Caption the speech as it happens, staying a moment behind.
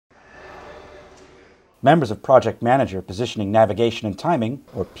Members of Project Manager Positioning, Navigation and Timing,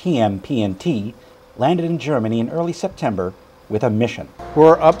 or PNT, landed in Germany in early September with a mission.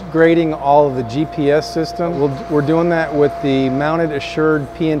 We're upgrading all of the GPS system. We're doing that with the Mounted Assured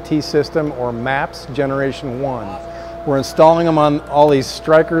PNT system, or MAPS Generation 1. We're installing them on all these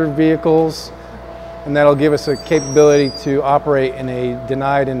Stryker vehicles, and that'll give us a capability to operate in a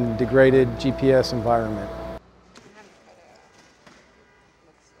denied and degraded GPS environment.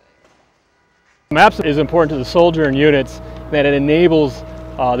 MAPS is important to the soldier and units that it enables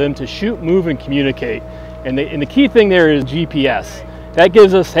them to shoot, move, and communicate. And the key thing there is GPS. That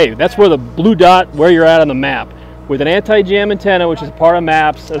gives us, hey, that's where the blue dot, where you're at on the map. With an anti-jam antenna, which is part of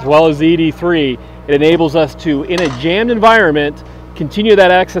MAPS, as well as the ED3, it enables us to, in a jammed environment, continue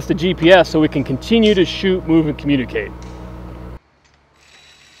that access to GPS so we can continue to shoot, move, and communicate.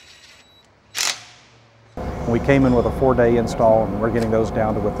 We came in with a 4-day install, and we're getting those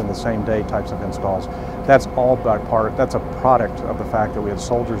down to within the same day types of installs. That's all that's a product of the fact that we had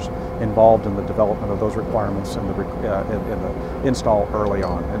soldiers involved in the development of those requirements in the install early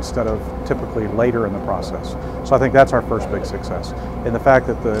on, instead of typically later in the process. So I think that's our first big success. And the fact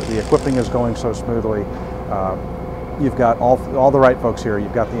that the equipping is going so smoothly, you've got all the right folks here.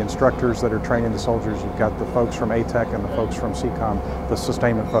 You've got the instructors that are training the soldiers. You've got the folks from ATEC and the folks from CCOM, the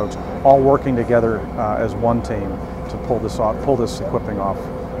sustainment folks, all working together as one team to pull this equipping off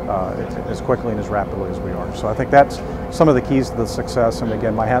as quickly and as rapidly as we are. So I think that's some of the keys to the success. And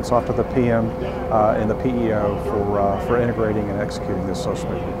again, my hat's off to the PM and the PEO for integrating and executing this so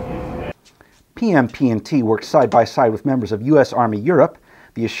smoothly. PNT works side by side with members of U.S. Army Europe,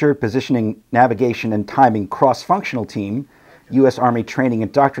 the Assured Positioning, Navigation and Timing Cross-Functional Team, U.S. Army Training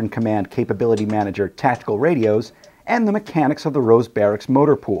and Doctrine Command Capability Manager Tactical Radios, and the mechanics of the Rose Barracks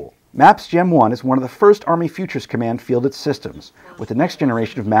Motor Pool. MAPS Gen 1 is one of the first Army Futures Command fielded systems, with the next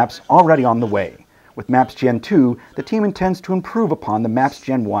generation of MAPS already on the way. With MAPS Gen 2, the team intends to improve upon the MAPS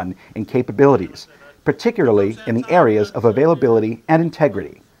Gen 1 in capabilities, particularly in the areas of availability and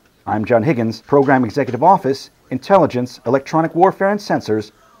integrity. I'm John Higgins, Program Executive Office, Intelligence, Electronic Warfare and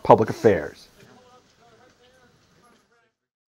Sensors, Public Affairs.